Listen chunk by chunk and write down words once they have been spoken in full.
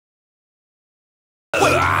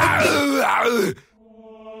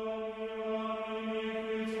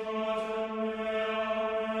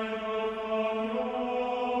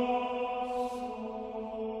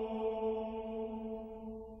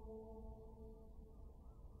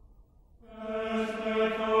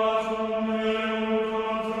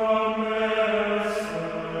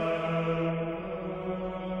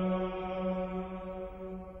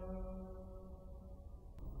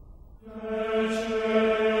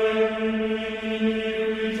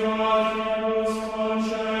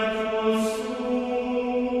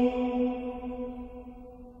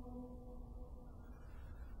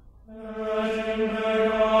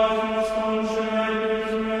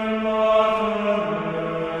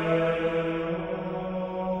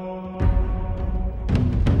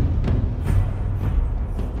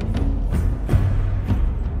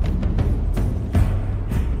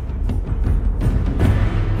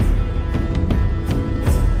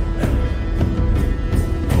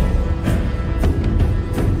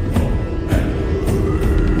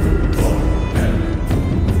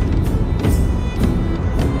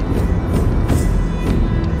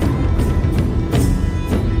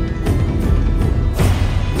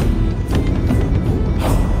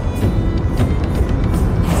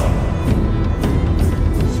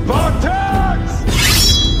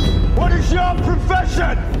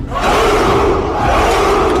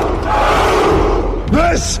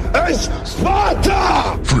This is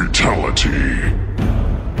Sparta! Fatality.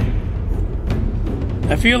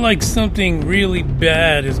 I feel like something really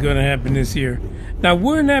bad is going to happen this year. Now,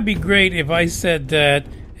 wouldn't that be great if I said that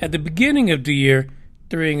at the beginning of the year,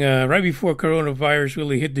 during right before coronavirus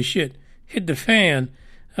really hit the fan?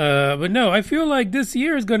 But no, I feel like this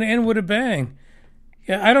year is going to end with a bang.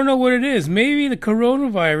 Yeah, I don't know what it is. Maybe the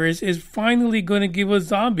coronavirus is finally going to give us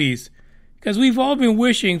zombies. Because we've all been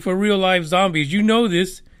wishing for real life zombies. You know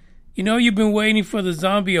this. You know you've been waiting for the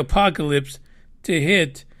zombie apocalypse to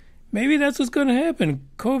hit. Maybe that's what's going to happen.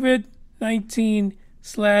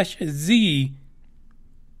 COVID-19/Z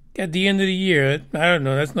at the end of the year. I don't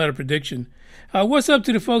know. That's not a prediction. What's up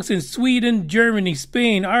to the folks in Sweden, Germany,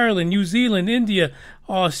 Spain, Ireland, New Zealand, India,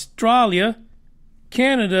 Australia,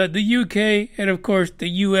 Canada, the UK, and of course the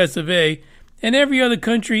US of A, and every other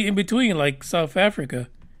country in between like South Africa.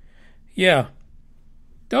 Yeah,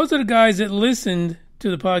 those are the guys that listened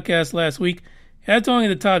to the podcast last week. That's only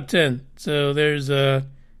the top 10. So there's a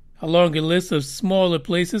longer list of smaller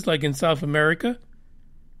places like in South America.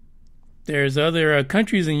 There's other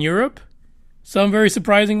countries in Europe, some very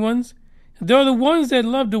surprising ones. They're the ones that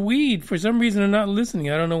love the weed. For some reason, are not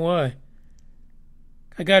listening. I don't know why.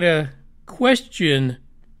 I got to question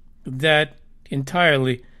that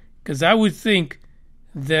entirely because I would think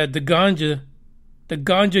that the ganja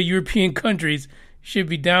European countries should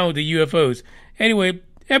be down with the UFOs. Anyway,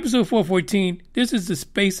 episode 414. This is the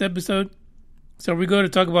space episode. So we're going to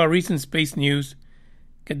talk about recent space news.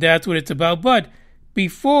 That's what it's about. But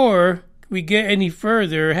before we get any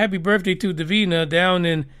further, happy birthday to Davina down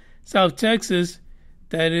in South Texas.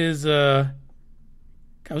 That is, I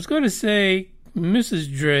was going to say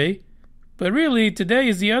Mrs. Dre, but really today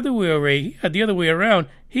is the other way around.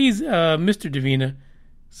 He's Mr. Davina.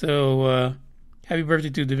 So happy birthday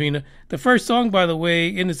to Davina. The first song, by the way,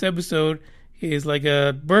 in this episode is like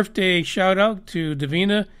a birthday shout out to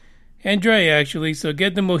Davina and Dre, actually. So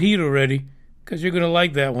get the mojito ready because you're going to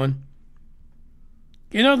like that one.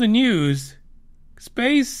 In other news,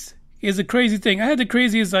 space is a crazy thing. I had the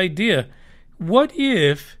craziest idea. What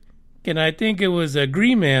if, and I think it was a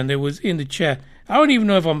Green Man that was in the chat. I don't even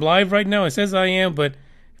know if I'm live right now. It says I am, but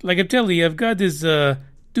like I'm telling you, I've got this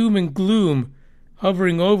doom and gloom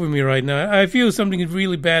hovering over me right now. I feel something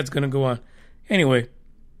really bad is going to go on. Anyway,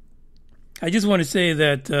 I just want to say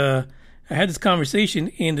that I had this conversation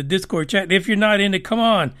in the Discord chat. If you're not in it, come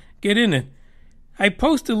on, get in it. I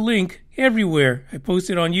post a link everywhere. I post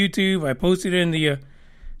it on YouTube. I post it in the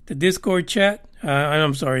Discord chat.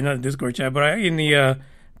 I'm sorry, not the Discord chat, but in the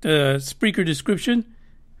Spreaker description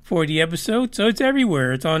for the episode. So it's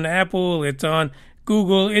everywhere. It's on Apple. It's on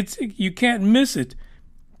Google. You can't miss it.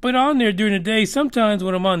 But on there during the day, sometimes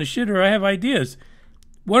when I'm on the shitter, I have ideas.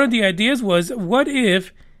 One of the ideas was, what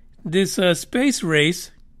if this space race,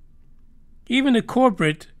 even the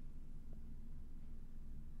corporate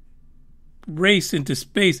race into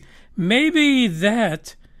space, maybe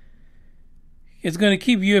that is going to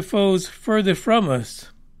keep UFOs further from us.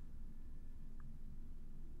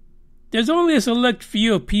 There's only a select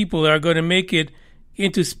few of people that are going to make it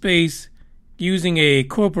into space using a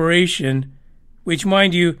corporation, which,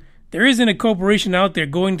 mind you, there isn't a corporation out there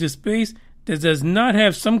going to space that does not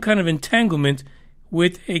have some kind of entanglement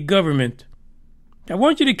with a government. I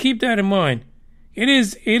want you to keep that in mind. It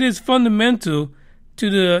is fundamental to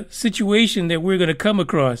the situation that we're going to come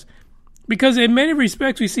across. Because in many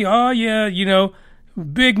respects, we see, oh, yeah,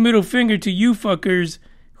 big middle finger to you fuckers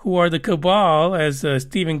who are the cabal, as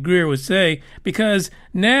Stephen Greer would say, because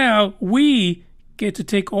now we get to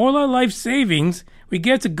take all our life savings, we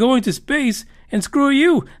get to go into space, and screw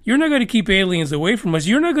you. You're not going to keep aliens away from us.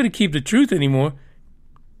 You're not going to keep the truth anymore.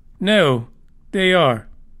 No, they are.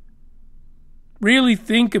 Really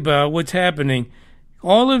think about what's happening.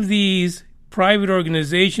 All of these private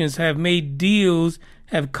organizations have made deals,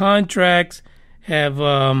 have contracts, have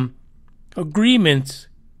agreements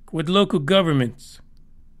with local governments.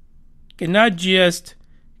 And not just,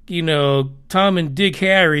 Tom and Dick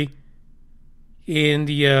Harry in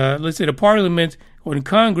the, let's say, the Parliament or in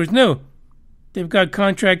Congress. No, they've got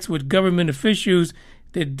contracts with government officials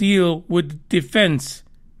that deal with defense,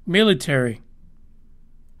 military.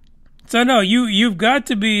 So no, you've got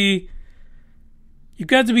to be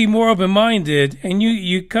more open-minded, and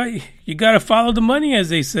you got to follow the money, as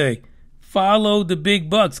they say. Follow the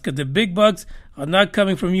big bucks, because the big bucks are not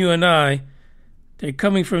coming from you and I. They're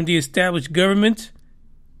coming from the established government,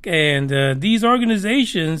 and these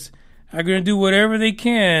organizations are going to do whatever they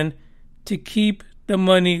can to keep the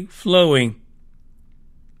money flowing.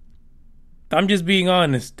 I'm just being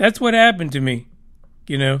honest. That's what happened to me,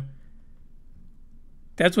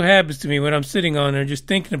 That's what happens to me when I'm sitting on there just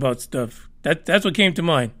thinking about stuff. That's what came to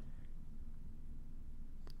mind.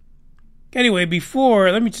 Anyway,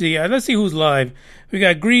 let's see who's live. We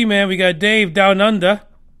got Green Man, we got Dave down under.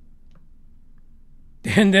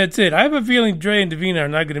 And that's it. I have a feeling Dre and Davina are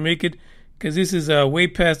not going to make it because this is way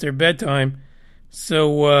past their bedtime.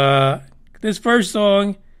 So this first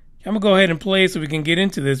song, I'm going to go ahead and play it so we can get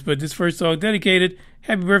into this. But this first song dedicated,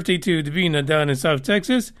 happy birthday to Davina down in South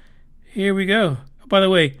Texas. Here we go. By the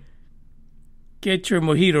way, get your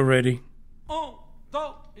mojito ready.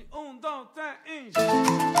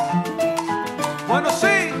 Bueno,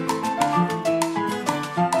 sí.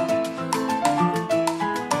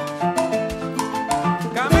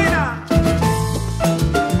 Camina.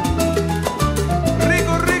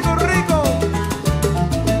 Rico, rico, rico.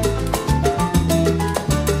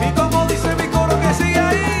 Y como dice mi coro que sigue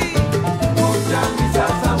ahí. Escucha mi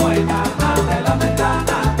salsa buena, abre la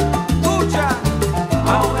ventana. Escucha.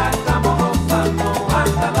 Ahora estamos gozando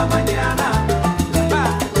hasta la mañana.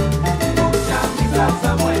 Escucha mi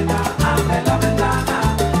salsa buena, abre la ventana.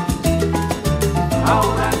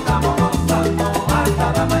 Ahora estamos gozando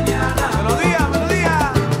hasta la mañana. Melodía, melodía.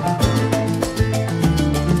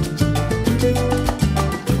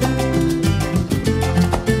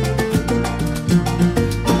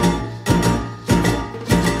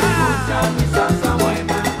 Escucha mi salsa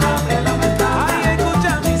buena, abre la ventana. Ay,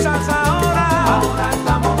 escucha mi salsa ahora. Ahora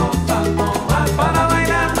estamos gozando para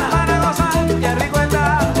bailar, para gozar. Qué rico está.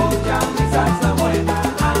 Escucha mi salsa buena.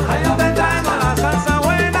 Ahí yo te traigo la salsa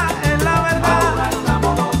buena, es la verdad. Ahora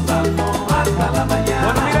estamos gozando hasta la mañana.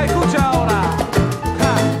 Bueno, mira, escucha ahora.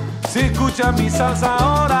 Si escucha mi salsa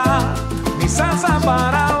ahora, mi salsa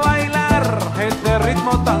para bailar. Este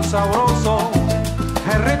ritmo tan sabroso,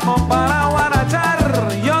 el ritmo para guarachar.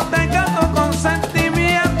 Yo te canto con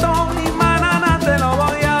sentimiento, mi manana te lo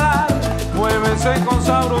voy a dar. Muévese con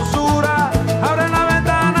sabrosura, abre la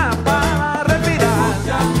ventana para respirar.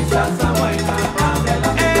 Escucha mi salsa buena, abre la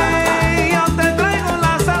ventana. Yo te traigo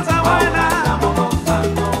la salsa buena.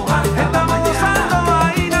 Estamos gozando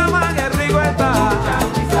ahí nada más, que rico está. Escucha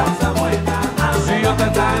mi salsa buena, si yo te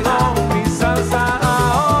traigo mi salsa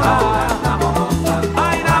ahora. Estamos gozando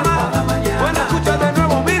ahí nada más. Bueno, escucha de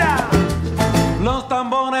nuevo, mira. Los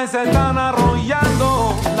tambores se están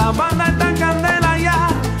arrollando, la banda está en candela ya,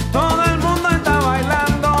 todo el mundo está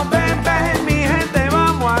bailando. Ven, ven, mi gente,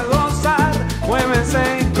 vamos a gozar.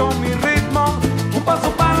 Muévense con mi ritmo, un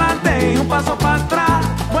paso para adelante y un paso para atrás.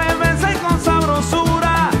 Muévense con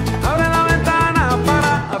sabrosura, abre la ventana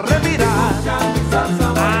para respirar.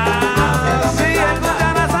 Sí,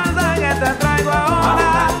 escucha la salsa que te traigo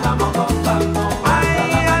ahora. Estamos gozando.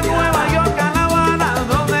 Ahí a Nueva York, a La Habana,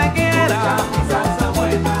 donde quiera.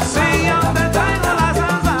 Sí, yo te traigo la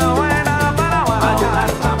salsa buena para guarachar.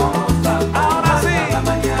 Ahora sí,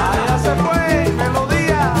 allá se fue,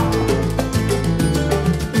 melodía.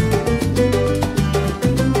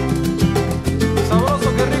 Sabroso,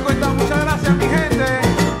 qué rico está, muchas gracias mi gente.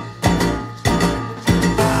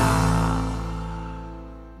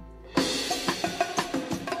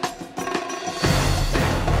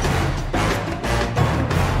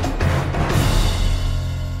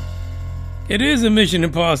 It is a Mission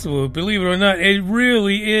Impossible, believe it or not. It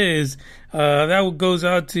really is. That goes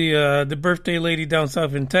out to the birthday lady down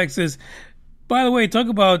south in Texas. By the way, talk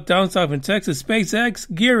about down south in Texas.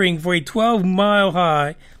 SpaceX gearing for a 12-mile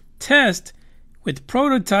high test with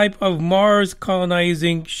prototype of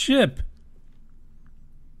Mars-colonizing ship.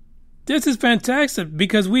 This is fantastic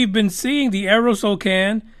because we've been seeing the aerosol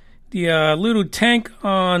can, the little tank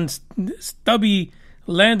on stubby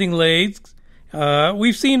landing legs.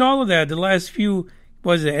 We've seen all of that the last few,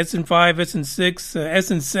 SN5, SN6,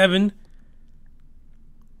 SN7.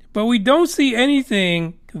 But we don't see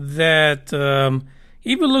anything that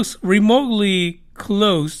even looks remotely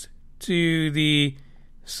close to the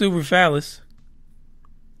super phallus.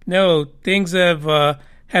 No, things have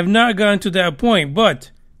not gone to that point.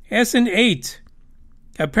 But SN8,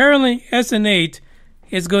 apparently SN8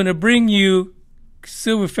 is going to bring you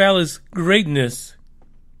silver phallus greatness.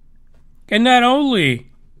 And not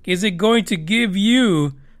only is it going to give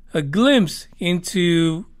you a glimpse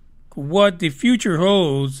into what the future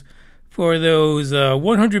holds for those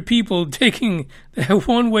 100 people taking that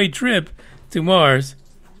one-way trip to Mars.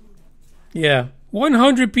 Yeah,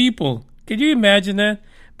 100 people. Can you imagine that?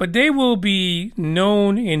 But they will be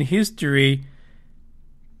known in history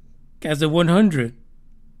as the 100.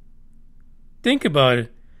 Think about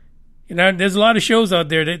it. You know, there's a lot of shows out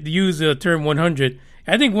there that use the term 100.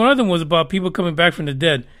 I think one of them was about people coming back from the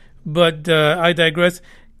dead. But I digress.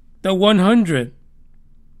 The 100.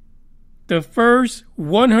 The first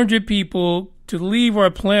 100 people to leave our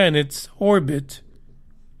planet's orbit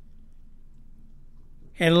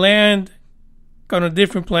and land on a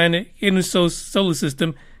different planet in the solar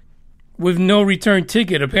system with no return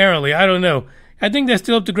ticket, apparently. I don't know. I think that's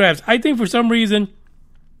still up to grabs. I think for some reason,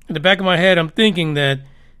 in the back of my head, I'm thinking that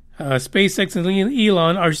SpaceX and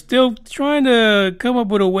Elon are still trying to come up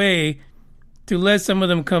with a way to let some of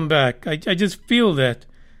them come back. I just feel that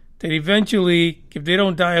eventually, if they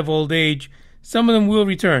don't die of old age, some of them will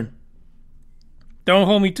return. Don't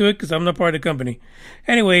hold me to it because I'm not part of the company.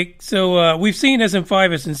 Anyway, so we've seen SN5,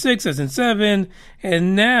 SN6, SN7,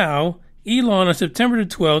 and now Elon on September the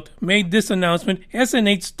 12th made this announcement.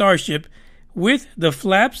 SN8 Starship with the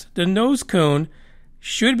flaps, the nose cone,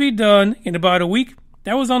 should be done in about a week.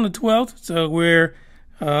 That was on the 12th, so we're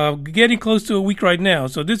getting close to a week right now.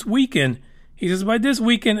 So this weekend, he says by this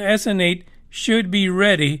weekend, SN8 should be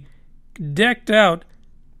ready, decked out.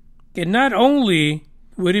 And not only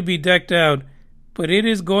would it be decked out, but it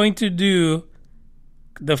is going to do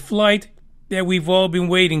the flight that we've all been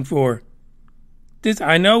waiting for.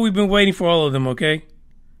 I know we've been waiting for all of them, okay?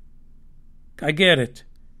 I get it.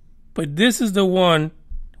 But this is the one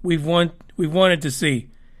we wanted to see.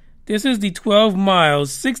 This is the 12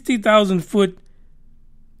 miles, 60,000 foot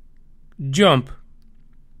jump.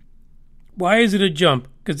 Why is it a jump?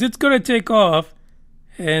 Because it's going to take off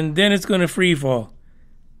and then it's going to free fall.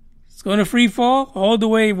 It's going to free fall all the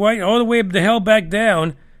way the hell back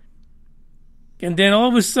down. And then all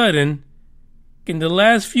of a sudden, in the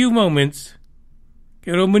last few moments,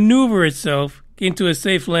 it'll maneuver itself into a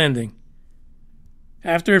safe landing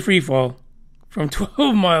after a free fall from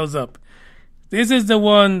 12 miles up. This is the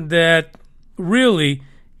one that really,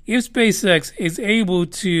 if SpaceX is able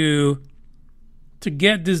to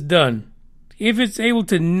get this done, if it's able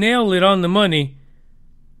to nail it on the money,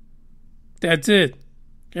 that's it.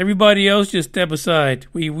 Everybody else just step aside.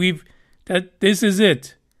 This is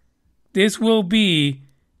it. This will be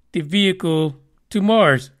the vehicle to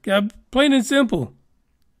Mars. Plain and simple.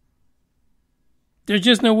 There's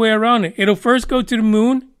just no way around it. It'll first go to the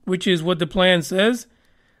moon, which is what the plan says.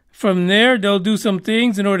 From there, they'll do some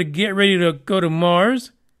things in order to get ready to go to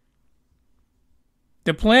Mars.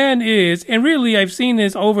 The plan is, and really I've seen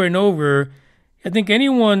this over and over, I think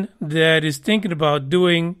anyone that is thinking about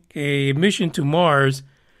doing a mission to Mars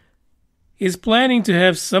is planning to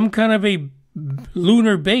have some kind of a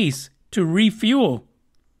lunar base to refuel.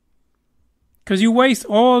 Because you waste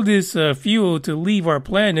all this fuel to leave our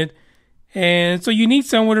planet, and so you need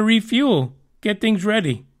somewhere to refuel, get things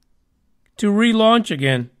ready, to relaunch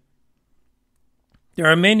again. There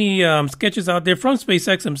are many sketches out there from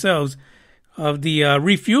SpaceX themselves of the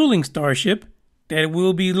refueling Starship that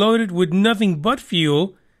will be loaded with nothing but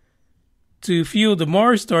fuel to fuel the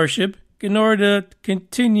Mars Starship in order to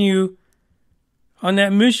continue on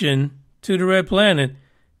that mission to the Red Planet.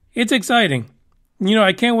 It's exciting. You know,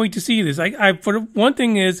 I can't wait to see this. For one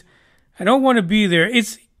thing is, I don't want to be there.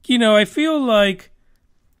 It's, you know, I feel like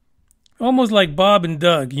almost like Bob and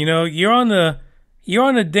Doug. You know, you're on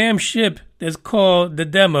a damn ship that's called the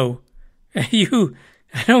Demo. And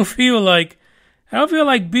I don't feel like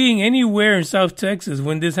being anywhere in South Texas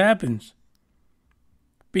when this happens.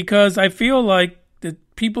 Because I feel like the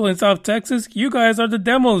people in South Texas, you guys are the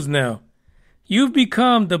demos now. You've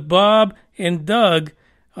become the Bob and Doug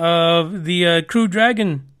of the Crew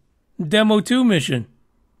Dragon Demo 2 mission.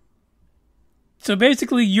 So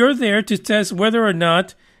basically, you're there to test whether or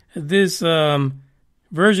not this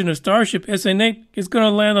version of Starship, SN8, is going to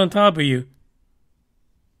land on top of you.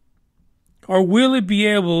 Or will it be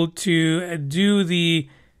able to do the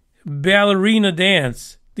ballerina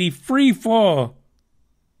dance, the free fall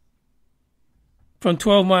from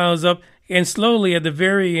 12 miles up, and slowly at the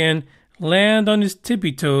very end land on its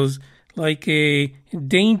tippy toes like a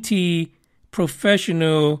dainty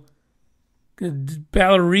professional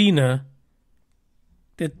ballerina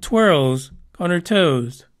that twirls on her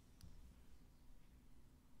toes.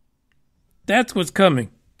 That's what's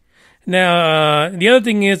coming. Now, the other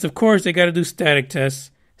thing is, of course, they got to do static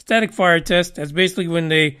tests. Static fire tests, that's basically when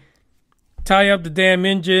they tie up the damn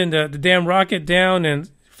engine, the damn rocket down and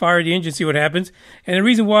fire the engine, see what happens. And the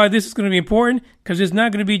reason why this is going to be important, because there's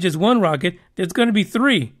not going to be just one rocket, there's going to be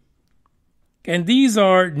 3. And these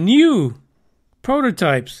are new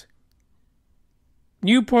prototypes.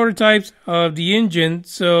 New prototypes of the engine.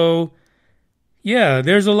 So, yeah,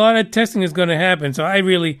 there's a lot of testing that's going to happen. So I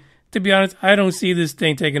really, to be honest, I don't see this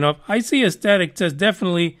thing taking off. I see a static test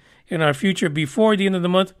definitely in our future before the end of the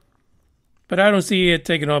month. But I don't see it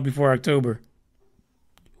taking off before October.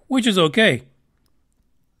 Which is okay.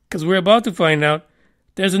 Because we're about to find out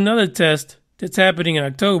there's another test that's happening in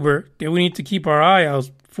October that we need to keep our eye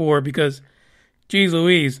out for because, geez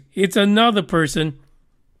Louise, it's another person,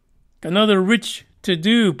 another rich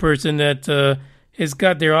to-do person that has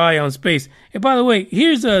got their eye on space. And by the way,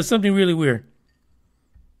 here's something really weird.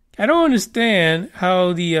 I don't understand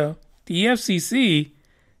how the FCC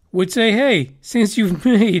would say, hey, since you've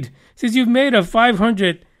made a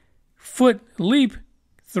 500-foot leap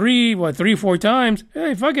 3-4 times,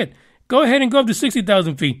 hey, fuck it. Go ahead and go up to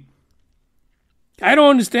 60,000 feet. I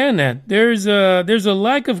don't understand that. There's a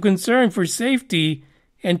lack of concern for safety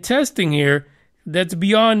and testing here that's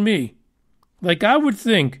beyond me. Like, I would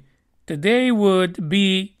think that they would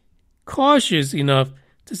be cautious enough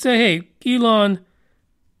to say, hey, Elon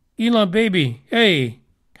baby, hey,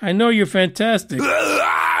 I know you're fantastic.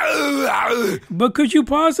 But could you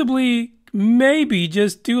possibly maybe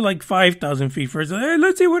just do like 5,000 feet first? Hey,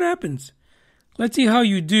 let's see what happens. Let's see how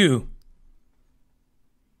you do.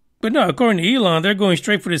 But no, according to Elon, they're going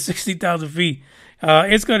straight for the 60,000 feet.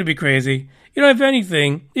 It's going to be crazy. You know, if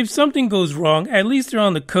anything, if something goes wrong, at least they're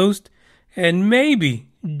on the coast, and maybe,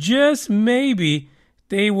 just maybe,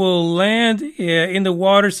 they will land in the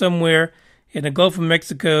water somewhere in the Gulf of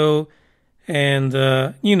Mexico and,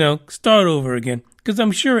 start over again. Because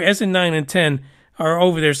I'm sure SN9 and 10 are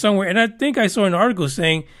over there somewhere. And I think I saw an article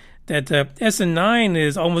saying that SN9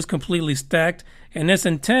 is almost completely stacked, and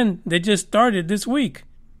SN10, they just started this week.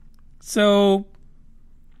 So,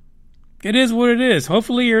 it is what it is.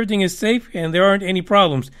 Hopefully everything is safe and there aren't any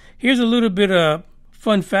problems. Here's a little bit of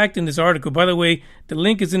fun fact in this article. By the way, the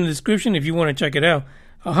link is in the description if you want to check it out.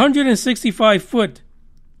 165-foot,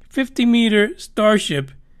 50-meter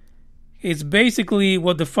Starship is basically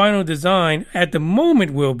what the final design at the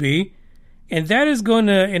moment will be. And that is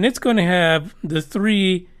it's going to have the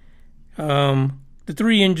three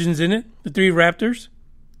engines in it, the 3 Raptors.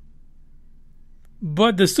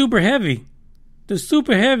 But the Super Heavy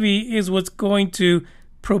is what's going to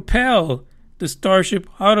propel the Starship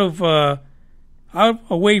out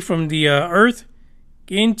away from the Earth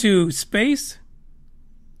into space.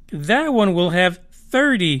 That one will have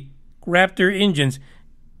 30 Raptor engines.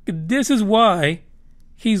 This is why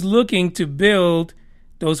he's looking to build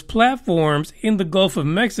those platforms in the Gulf of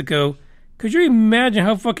Mexico. Could you imagine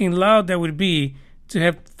how fucking loud that would be to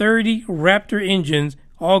have 30 Raptor engines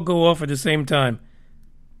all go off at the same time?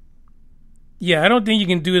 Yeah, I don't think you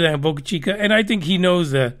can do that in Boca Chica, and I think he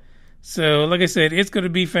knows that. So, like I said, it's going to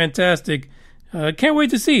be fantastic. Can't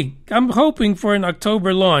wait to see. I'm hoping for an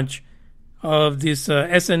October launch of this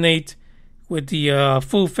SN8 with the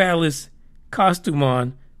full phallus costume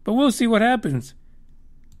on. But we'll see what happens.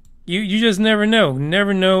 You just never know.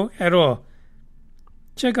 Never know at all.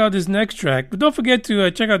 Check out this next track. But don't forget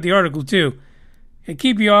to check out the article, too. And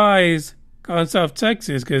keep your eyes on South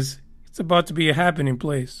Texas, because it's about to be a happening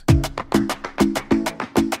place.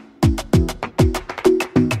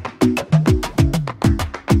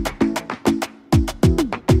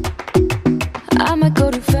 I might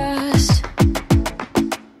go too fast.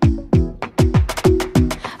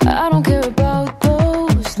 I don't care about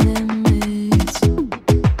those limits,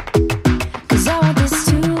 'cause I want this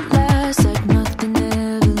to last like nothing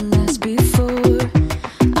ever lasts before.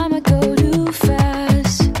 I might go too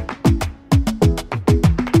fast.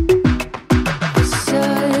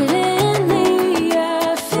 Suddenly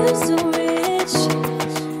I feel so rich,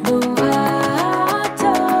 but why I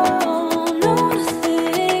don't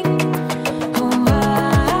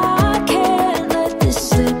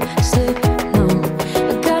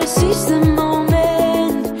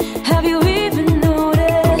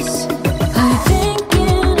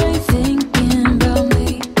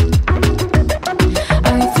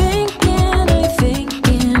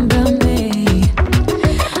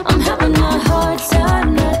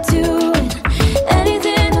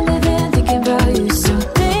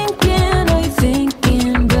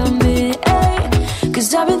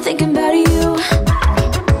 'Cause I've been thinking about you.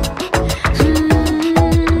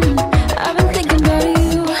 I've been thinking about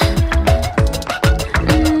you.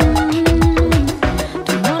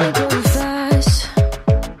 Don't wanna go fast,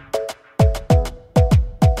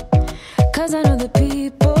 'cause I know that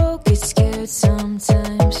people get scared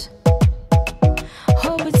sometimes.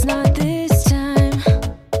 Hope it's not this time,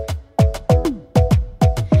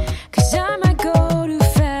 'cause I might go too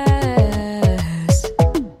fast.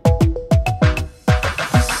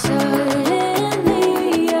 Suddenly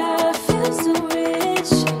I feel so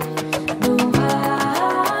rich. No,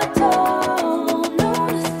 I don't know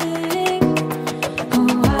nothing.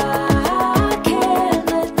 Oh, I can't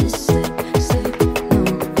let this slip. No,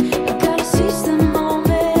 I gotta seize the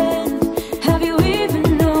moment. Have you even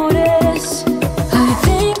noticed? Are you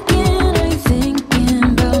thinking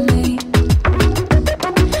about me?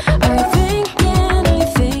 Are you thinking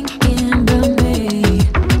about me?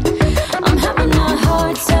 I'm having a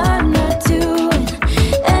hard time not doing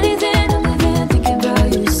anything other than thinking about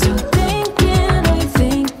you. So are you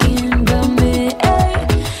thinking about me?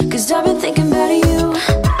 'Cause I've been thinking about you.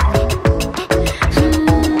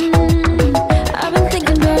 I've been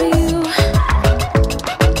thinking about you.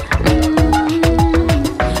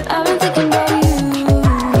 I've been thinking about you.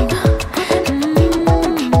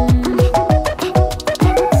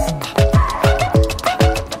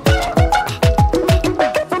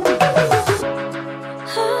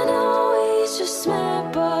 I know he's just mad,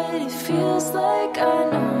 but it feels like I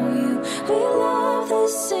know you. We love the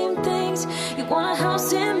same things. You want a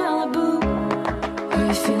house in Malibu. Are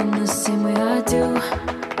you feeling the same way I do?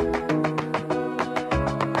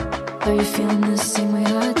 Are you feeling the same way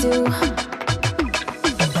I do?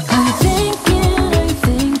 Are you thinking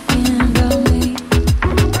about me?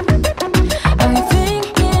 Are you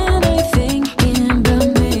thinking about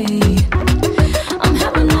me? I'm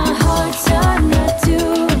having a hard time not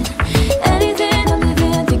doing anything other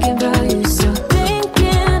than thinking about you. So are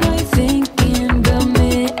you thinking about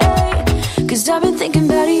me? 'Cause I've been thinking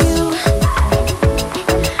about you.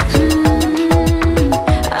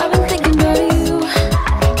 I've been thinking about you.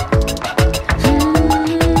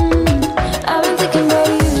 I've been thinking about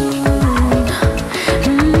you.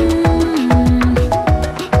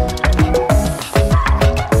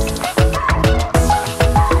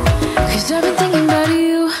 Cause I've been thinking about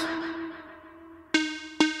you.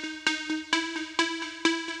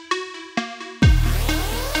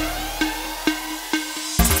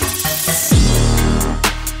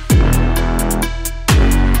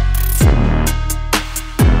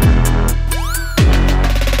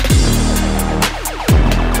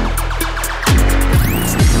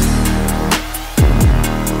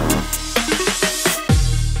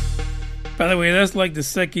 By the way, that's like the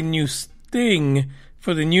second new sting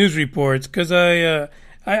for the news reports, because I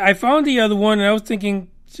found the other one and I was thinking,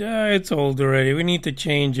 it's old already. We need to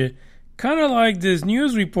change it. Kind of like this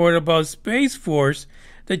news report about Space Force.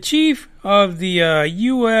 The chief of the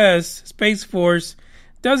U.S. Space Force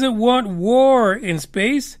doesn't want war in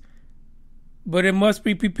space, but it must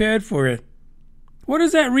be prepared for it. What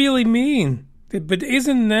does that really mean? But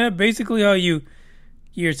isn't that basically how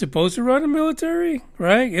you're supposed to run a military,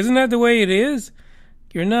 right? Isn't that the way it is?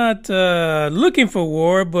 You're not looking for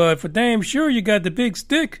war, but for damn sure you got the big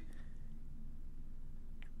stick.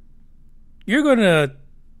 You're going to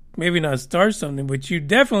maybe not start something, but you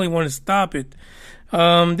definitely want to stop it.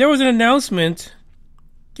 There was an announcement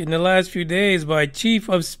in the last few days by Chief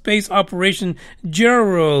of Space Operation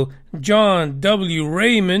General John W.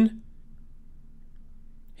 Raymond.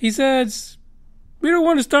 He says, we don't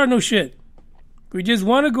want to start no shit. We just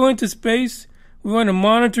want to go into space. We want to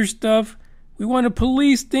monitor stuff. We want to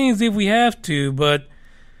police things if we have to. But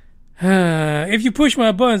if you push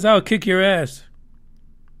my buttons, I'll kick your ass.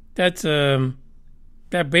 That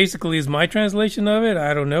basically is my translation of it.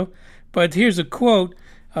 I don't know. But here's a quote.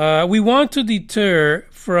 We want to deter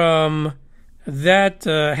from that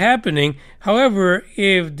happening. However,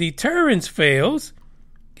 if deterrence fails,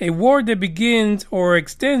 a war that begins or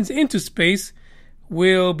extends into space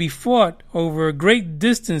will be fought over great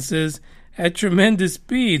distances at tremendous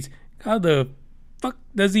speeds. How the fuck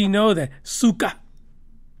does he know that? Suka.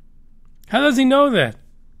 How does he know that?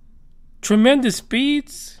 Tremendous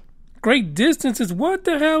speeds? Great distances? What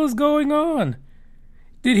the hell is going on?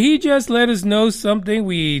 Did he just let us know something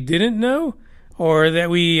we didn't know? Or that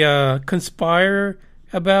we conspire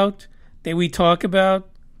about? That we talk about?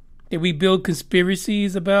 That we build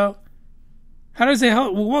conspiracies about? How does it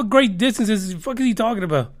help? What great distances the fuck is he talking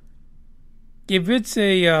about? If it's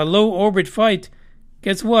a low orbit fight,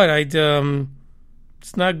 guess what?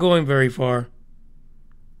 It's not going very far.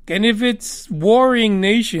 And if it's warring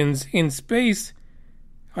nations in space,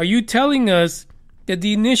 are you telling us that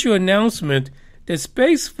the initial announcement that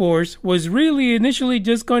Space Force was really initially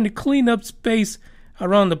just going to clean up space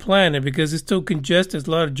around the planet because it's still congested, there's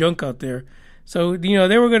a lot of junk out there. So,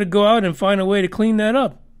 they were going to go out and find a way to clean that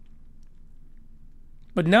up.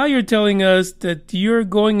 But now you're telling us that you're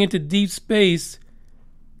going into deep space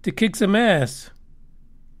to kick some ass.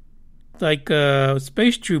 Like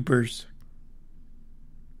space troopers.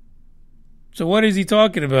 So what is he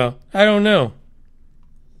talking about? I don't know.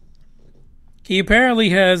 He apparently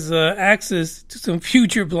has access to some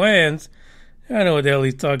future plans. I don't know what the hell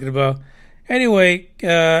he's talking about. Anyway,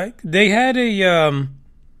 they had a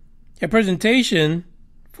presentation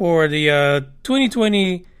for the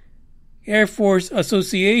 2020 Air Force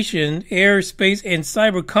Association Air, Space, and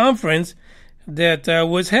Cyber Conference that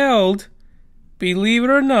was held, believe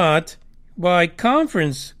it or not, by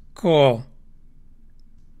conference call.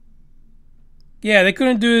 Yeah, they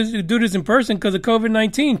couldn't do this in person because of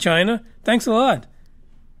COVID-19, China. Thanks a lot.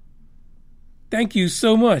 Thank you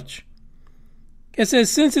so much. It says,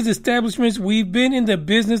 since its establishment, we've been in the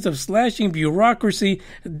business of slashing bureaucracy,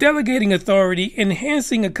 delegating authority,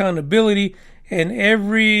 enhancing accountability, and at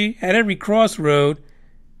every crossroad,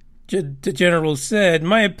 the general said,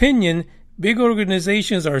 my opinion, big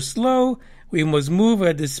organizations are slow. We must move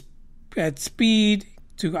at speed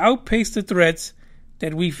to outpace the threats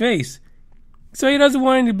that we face. So he doesn't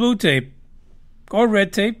want any blue tape, or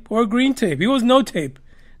red tape, or green tape. He wants no tape.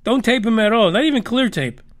 Don't tape him at all, not even clear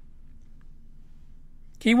tape.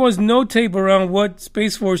 He wants no tape around what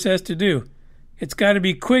Space Force has to do. It's got to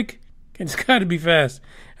be quick, and it's got to be fast.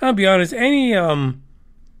 I'll be honest, any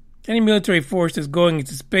military force that's going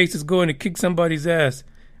into space is going to kick somebody's ass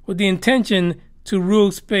with the intention to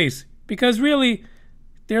rule space. Because really,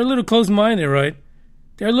 they're a little close-minded, right?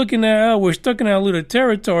 They're looking at, we're stuck in our little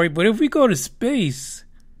territory, but if we go to space,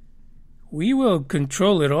 we will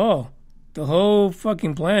control it all. The whole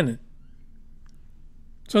fucking planet.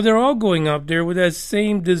 So they're all going up there with that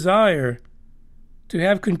same desire to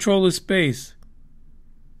have control of space.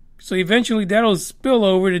 So eventually that'll spill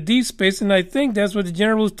over to deep space, and I think that's what the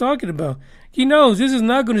general is talking about. He knows this is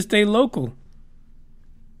not going to stay local.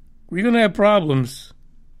 We're going to have problems.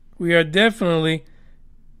 We are definitely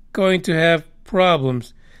going to have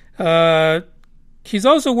problems. He's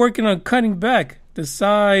also working on cutting back the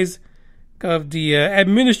size of the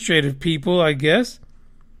administrative people, I guess.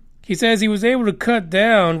 He says he was able to cut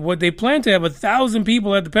down what they plan to have 1,000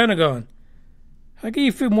 people at the Pentagon. How can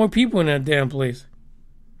you fit more people in that damn place?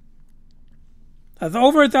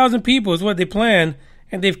 Over 1,000 people is what they plan,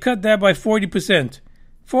 and they've cut that by 40%.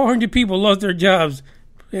 400 people lost their jobs,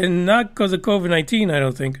 and not because of COVID-19, I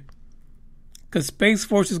don't think. Because Space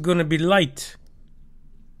Force is going to be light.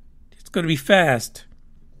 It's going to be fast.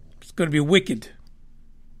 It's going to be wicked.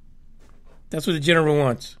 That's what the general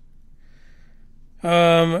wants.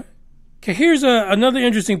 Okay, here's another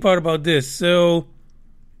interesting part about this. So,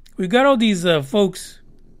 we've got all these folks,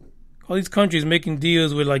 all these countries making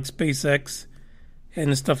deals with like SpaceX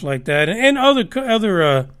and stuff like that, and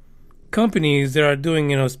other companies that are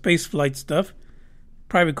doing space flight stuff,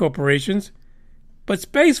 private corporations. But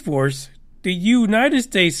Space Force, the United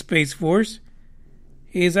States Space Force,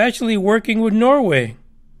 is actually working with Norway.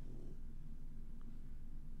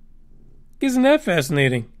 Isn't that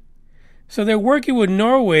fascinating? So they're working with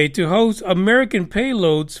Norway to host American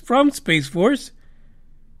payloads from Space Force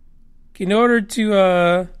in order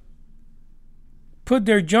to put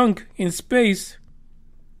their junk in space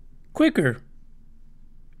quicker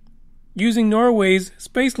using Norway's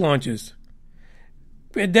space launches.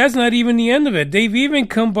 But that's not even the end of it. They've even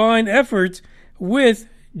combined efforts with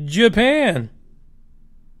Japan.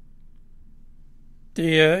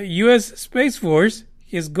 The U.S. Space Force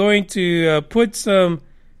is going to put some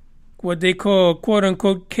what they call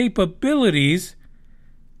quote-unquote capabilities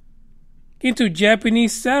into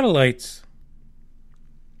Japanese satellites.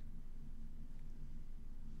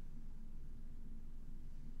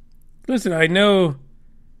 Listen, I know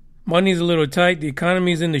money's a little tight. The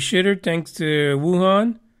economy's in the shitter thanks to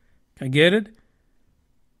Wuhan. I get it.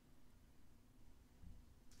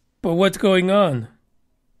 But what's going on?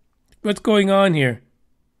 What's going on here?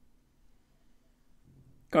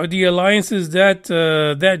 Are the alliances that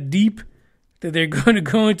deep that they're going to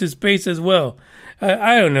go into space as well?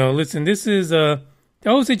 I don't know. Listen, this is the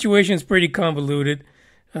whole situation is pretty convoluted.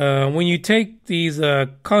 When you take these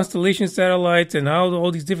constellation satellites and how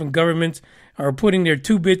all these different governments are putting their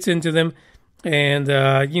 2 bits into them, and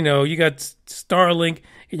you got Starlink,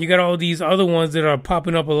 and you got all these other ones that are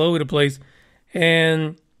popping up all over the place,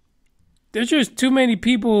 and there's just too many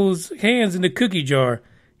people's hands in the cookie jar.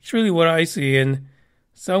 It's really what I see, and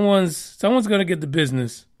Someone's going to get the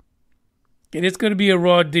business. And it's going to be a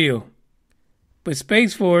raw deal. But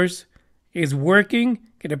Space Force is working,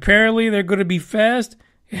 and apparently they're going to be fast,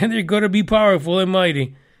 and they're going to be powerful and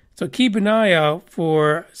mighty. So keep an eye out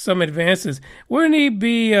for some advances. Wouldn't it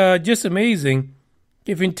be just amazing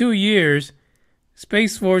if in 2 years,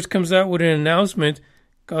 Space Force comes out with an announcement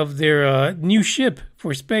of their new ship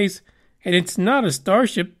for space, and it's not a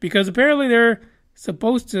Starship, because apparently they're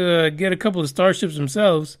supposed to get a couple of Starships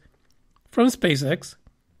themselves from SpaceX.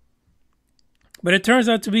 But it turns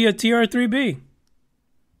out to be a TR-3B.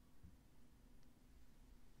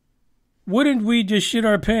 Wouldn't we just shit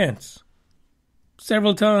our pants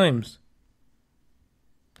several times,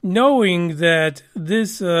 knowing that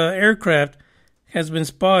this aircraft has been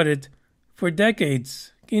spotted for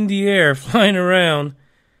decades in the air, flying around,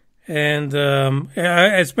 and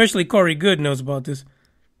especially Corey Good knows about this.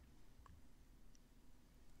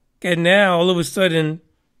 And now, all of a sudden,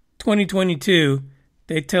 2022,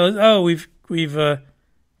 they tell us, oh, we've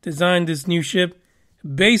designed this new ship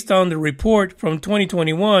based on the report from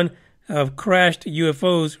 2021 of crashed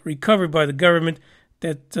UFOs recovered by the government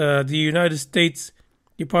that the United States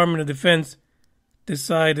Department of Defense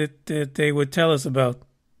decided that they would tell us about.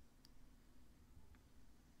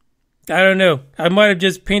 I don't know. I might have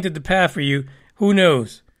just painted the path for you. Who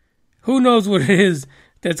knows? Who knows what it is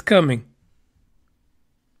that's coming?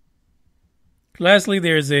 Lastly,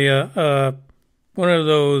 there's a one of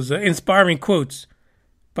those inspiring quotes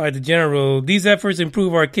by the general. These efforts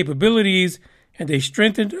improve our capabilities, and they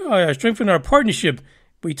strengthen our partnership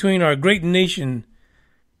between our great nation.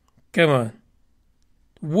 Come on.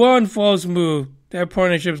 One false move, that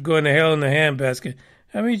partnership's going to hell in the handbasket.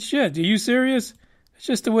 I mean, shit, are you serious? It's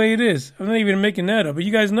just the way it is. I'm not even making that up, but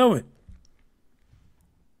you guys know it.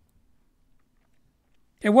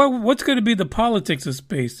 And what's going to be the politics of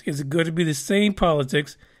space? Is it going to be the same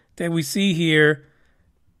politics that we see here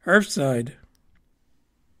Earthside?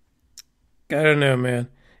 I don't know, man.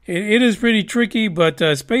 It is pretty tricky, but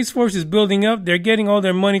Space Force is building up. They're getting all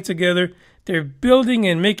their money together. They're building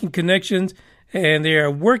and making connections, and they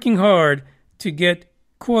are working hard to get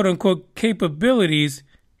quote-unquote capabilities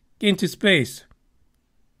into space.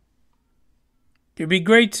 It'd be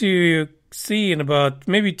great to see in about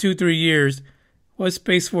maybe 2-3 years what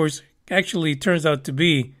Space Force actually turns out to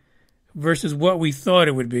be versus what we thought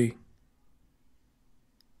it would be.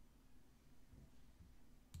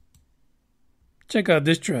 Check out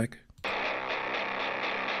this track.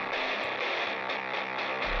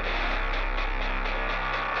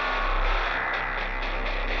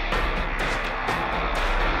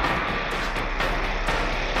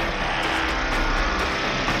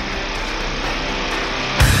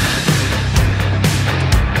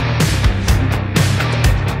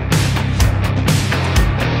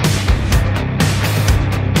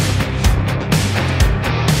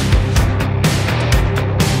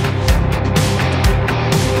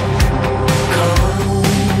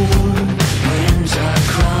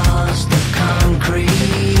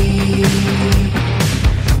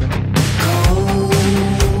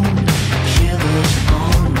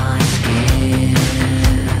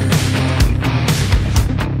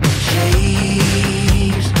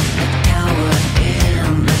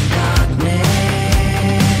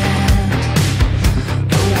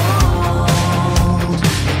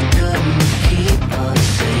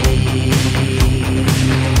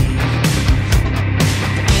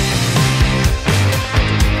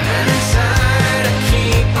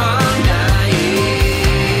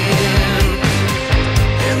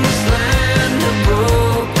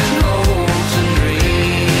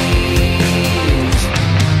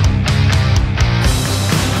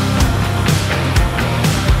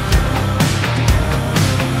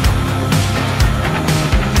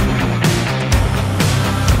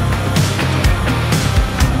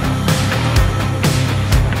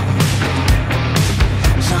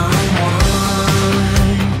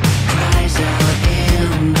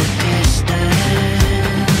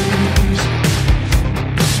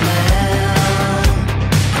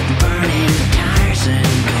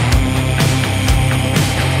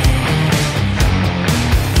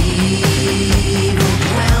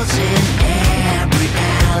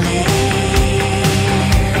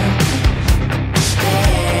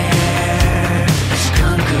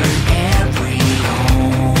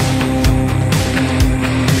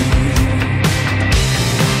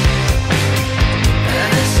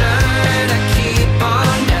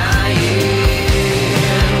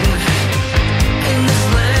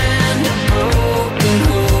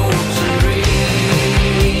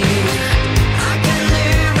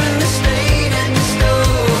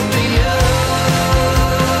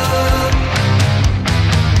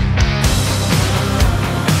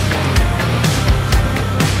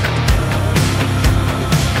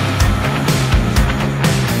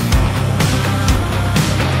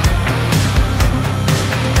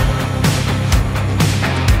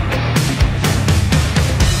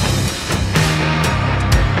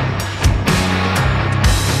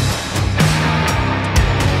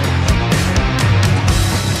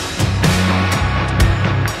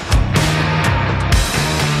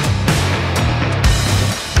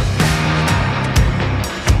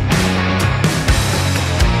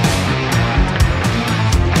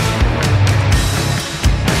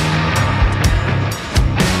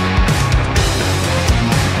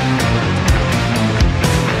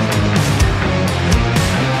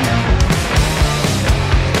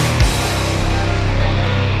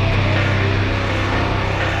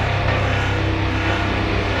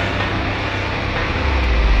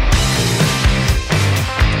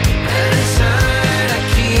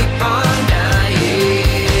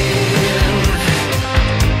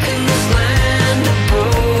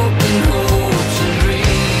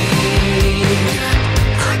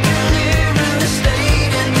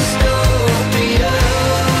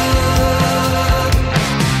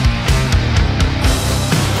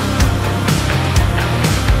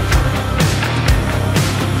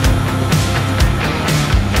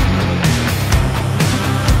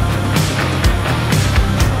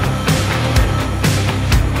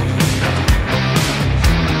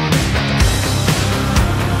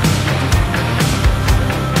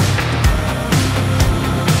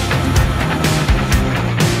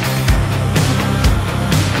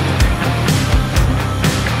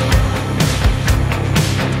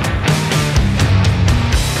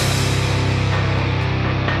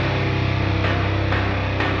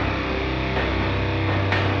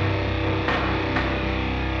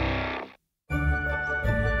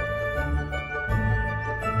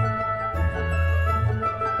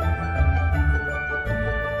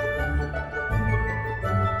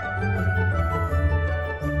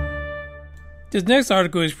 This next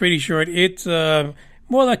article is pretty short. It's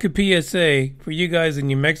more like a PSA for you guys in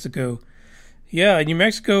New Mexico. Yeah, New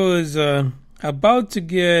Mexico is about to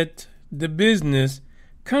get the business,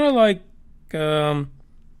 kind of like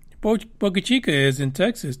Boca Chica is in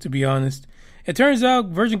Texas, to be honest. It turns out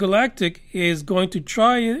Virgin Galactic is going to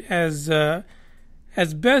try it as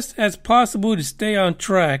best as possible to stay on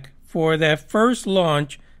track for that first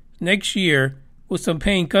launch next year with some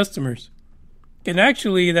paying customers. And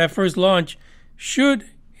actually, that first launch should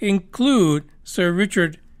include Sir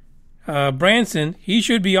Richard Branson. He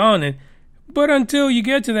should be on it. But until you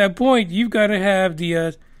get to that point, you've got to have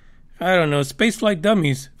the, spaceflight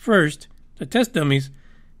dummies first, the test dummies,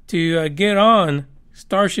 to get on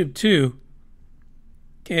Starship 2.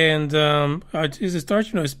 And, is it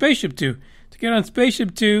Starship? No, Spaceship 2. To get on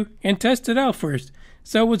Spaceship 2 and test it out first.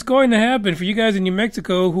 So what's going to happen for you guys in New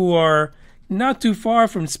Mexico who are not too far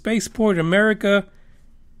from Spaceport America,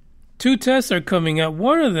 2 tests are coming up.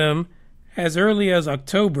 One of them as early as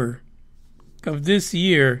October of this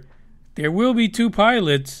year. There will be 2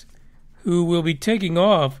 pilots who will be taking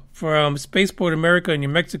off from Spaceport America in New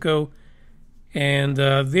Mexico, and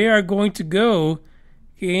they are going to go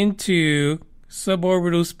into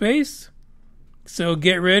suborbital space. So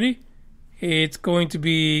get ready. It's going to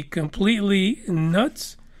be completely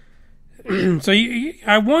nuts. So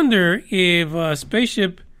I wonder if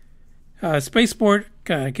Spaceport,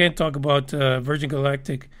 God, I can't talk about Virgin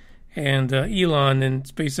Galactic and Elon and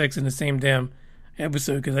SpaceX in the same damn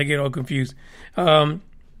episode because I get all confused.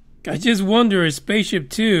 I just wonder if Spaceship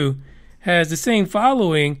 2 has the same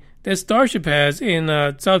following that Starship has in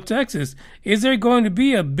South Texas. Is there going to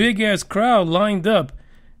be a big-ass crowd lined up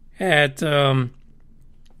at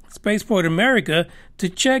Spaceport America to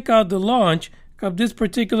check out the launch of this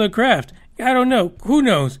particular craft? I don't know. Who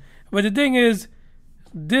knows? But the thing is,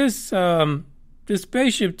 this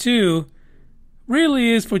Spaceship 2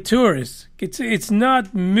 really is for tourists. It's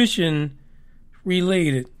not mission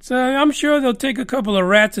related. So I'm sure they'll take a couple of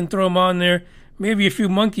rats and throw them on there. Maybe a few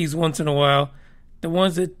monkeys once in a while. The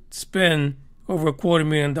ones that spend over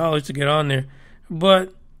 $250,000 to get on there.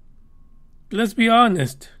 But let's be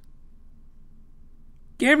honest.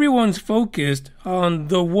 Everyone's focused on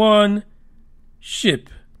the one ship,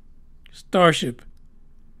 Starship.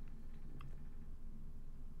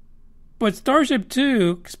 But Starship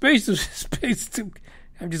 2, Space 2,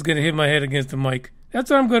 I'm just going to hit my head against the mic. That's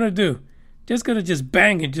what I'm going to do. Just going to just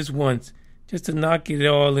bang it just once, just to knock it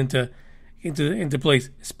all into place.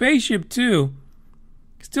 Spaceship 2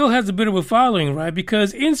 still has a bit of a following, right?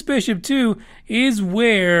 Because in Spaceship 2 is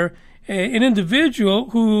where an individual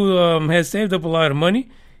who has saved up a lot of money,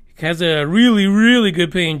 has a really, really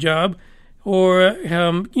good paying job, or,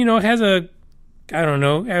 has a,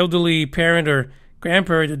 elderly parent or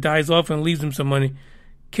grandparent that dies off and leaves them some money,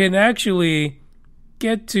 can actually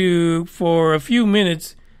get to, for a few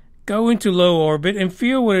minutes, go into low orbit and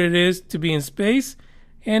feel what it is to be in space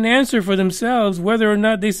and answer for themselves whether or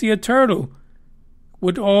not they see a turtle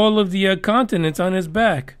with all of the continents on his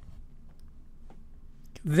back.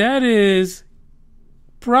 That is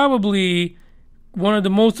probably one of the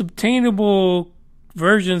most obtainable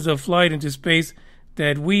versions of flight into space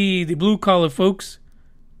that we, the blue-collar folks,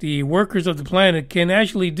 the workers of the planet, can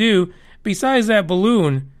actually do, besides that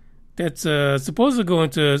balloon that's supposed to go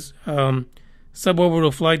into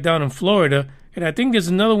suborbital flight down in Florida. And I think there's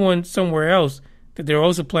another one somewhere else that they're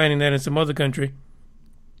also planning that in some other country.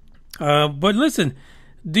 But listen,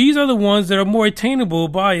 these are the ones that are more attainable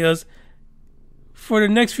by us for the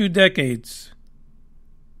next few decades.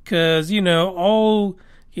 Because, old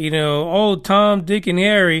Tom, Dick, and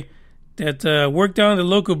Harry that work down at the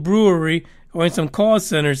local brewery or in some call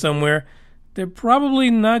center somewhere, they're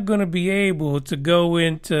probably not going to be able to go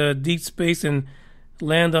into deep space and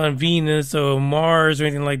land on Venus or Mars or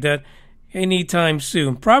anything like that anytime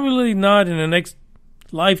soon. Probably not in the next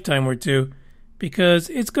lifetime or two, because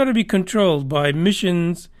it's going to be controlled by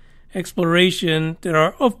missions, exploration that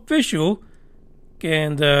are official,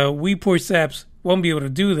 and we poor saps won't be able to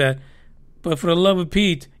do that. But for the love of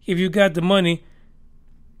Pete, if you got the money,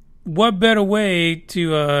 what better way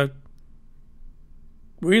to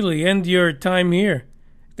really end your time here?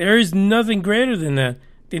 There is nothing greater than that,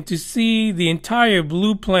 than to see the entire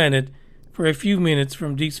blue planet for a few minutes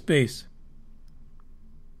from deep space.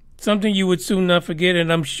 Something you would soon not forget,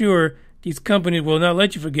 and I'm sure these companies will not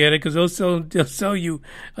let you forget it, because they'll sell you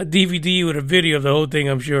a DVD with a video of the whole thing,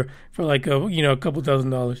 I'm sure, for like a couple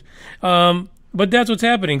 $1,000s. But that's what's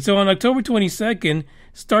happening. So on October 22nd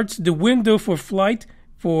starts the window for flight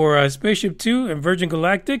for Spaceship 2 and Virgin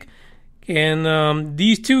Galactic. And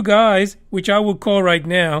these two guys, which I will call right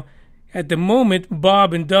now, at the moment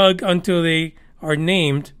Bob and Doug until they are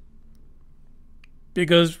named,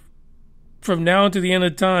 because from now to the end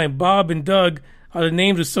of time, Bob and Doug are the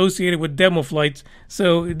names associated with demo flights.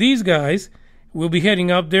 So these guys will be heading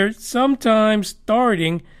up there sometime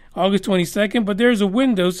starting August 22nd, but there's a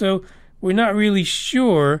window, so we're not really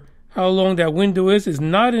sure how long that window is. It's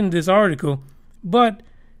not in this article, but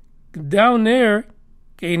down there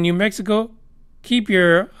in New Mexico, keep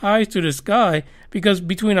your eyes to the sky, because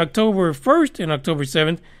between October 1st and October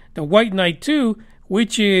 7th, the White Knight 2,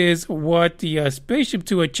 which is what the Spaceship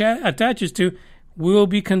 2 attaches to, will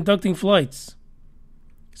be conducting flights.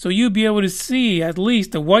 So you'll be able to see at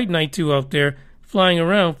least the White Knight 2 out there flying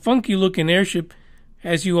around. Funky looking airship,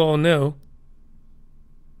 as you all know.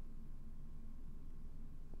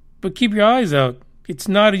 But keep your eyes out. It's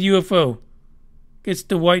not a UFO. It's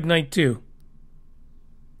the White Knight 2.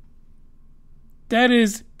 That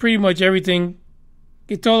is pretty much everything.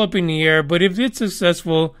 It's all up in the air, but if it's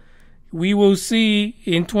successful, we will see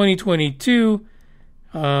in 2022,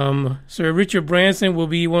 Sir Richard Branson will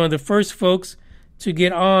be one of the first folks to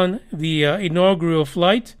get on the inaugural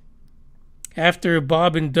flight after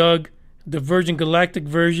Bob and Doug, the Virgin Galactic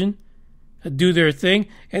version, do their thing.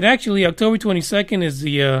 And actually, October 22nd is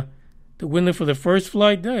the window for the first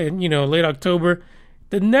flight, late October.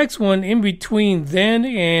 The next one in between then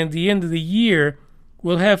and the end of the year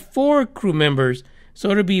will have 4 crew members. So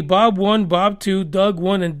it'll be Bob 1, Bob 2, Doug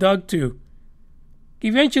 1, and Doug 2.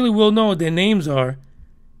 Eventually we'll know what their names are.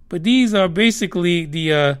 But these are basically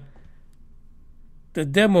the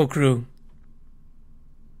demo crew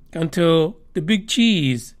until the big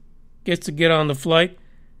cheese gets to get on the flight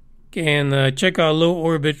and check out low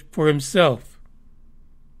orbit for himself.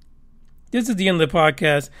 This is the end of the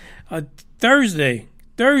podcast. Thursday.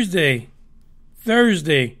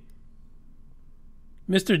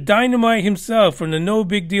 Mr. Dynamite himself from the No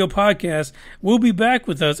Big Deal podcast will be back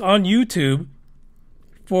with us on YouTube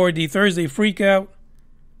for the Thursday Freakout.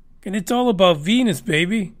 And it's all about Venus,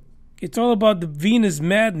 baby. It's all about the Venus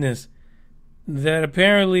madness that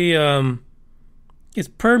apparently is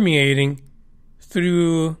permeating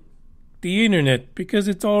through the internet because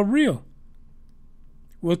it's all real.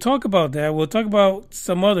 We'll talk about that. We'll talk about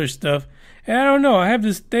some other stuff. And I don't know. I have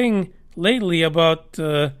this thing lately about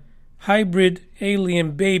hybrid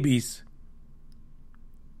alien babies.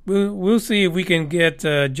 We'll see if we can get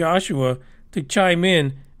Joshua to chime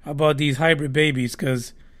in about these hybrid babies,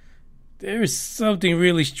 because there's something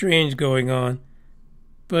really strange going on.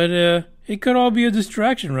 But it could all be a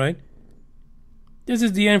distraction, right? This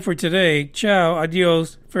is the end for today. Ciao,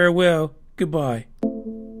 adios, farewell, goodbye.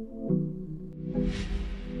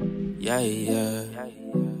 Yeah, yeah.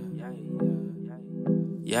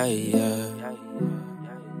 Yeah, yeah.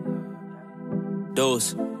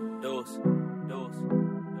 Dose.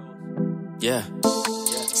 Yeah.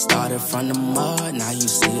 Started from the mud, now you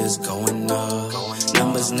see us going up.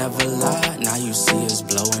 Numbers never lie, now you see us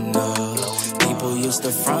blowing up. People used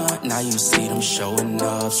to front, now you see them showing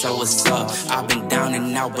up. So what's up? I've been down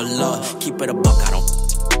and out below. Keep it a buck, I don't.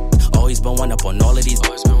 Always been one up on all of these.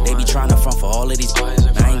 They be trying to front for all of these. I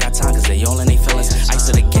ain't got time cause they all in they feelings. Ice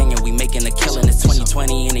to the gang and we making a killing. It's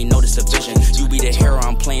 2020 and they notice the vision. You be the hero,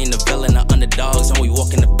 I'm playing the villain. The underdogs and we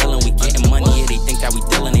walk in the building. We getting money, yeah, they think that we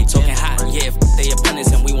dealing. They talking hot, yeah, they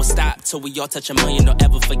opponents and we won't stop till we all touch $1 million. Don't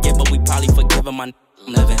ever forget, but we probably forgive them. I'm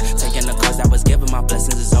living, taking the cause that was given. My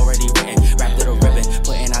blessings is already written. Wrapped little ribbon,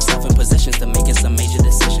 putting ourselves in positions to making some major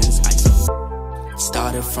decisions.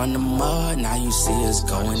 Started from the mud, now you see us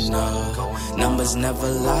going up. Numbers never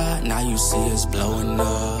lie, now you see us blowing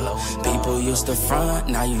up. People used to front,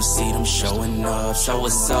 now you see them showing up. So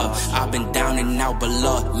what's up? I've been down and out, but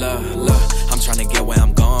look, I'm trying to get where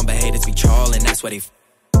I'm going, but haters be trolling, that's where they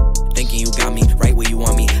thinking you got me right where you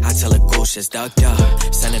want me. I tell a ghost just ducked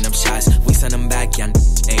up. Sending them shots, we send them back. Y'all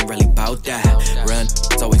ain't really bout that. Run,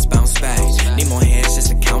 it's always bounce back. Need more hands just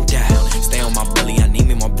to count that. Stay on my belly, I need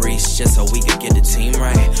me more breeze just so we can get the team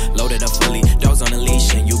right. Loaded up fully, dogs on a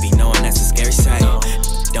leash, and you be knowing that's a scary sight.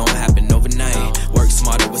 Don't happen overnight. Work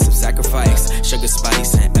smarter with some sacrifice. Sugar,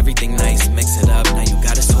 spice, and everything nice. Mix it up, now you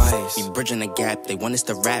got a slice. We bridging the gap, they want us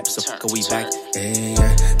to rap, so fuck we back.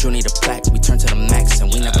 Yeah, Drew need a plaque, we turn to the max,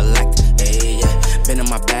 and we never lacked. Yeah, been in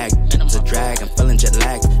my bag, it's a drag, I'm feeling jet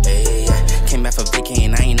lagged. Yeah, came back for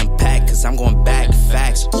vacation, I ain't unpacked, cause I'm going back.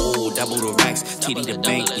 Facts, ooh, double the racks. TD the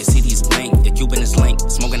bank, your CD's blank, your Cuban is link.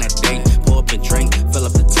 Smoking that dank, pour up a drink, fill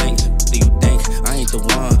up the tank. Do you think I ain't the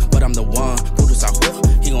one, but I'm the one? Poodles out,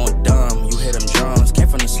 he gon' dumb. You hear them drums, came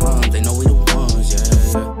from the slums, they know we the ones,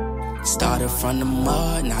 yeah. Started from from the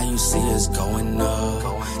mud, now you see us going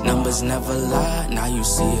up. Numbers never lie, now you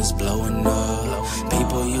see us blowing up.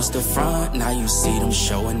 People used to front, now you see them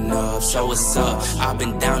showing up. So what's up? I've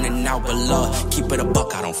been down and out, but love, keep it a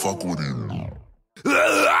buck, I don't fuck with you.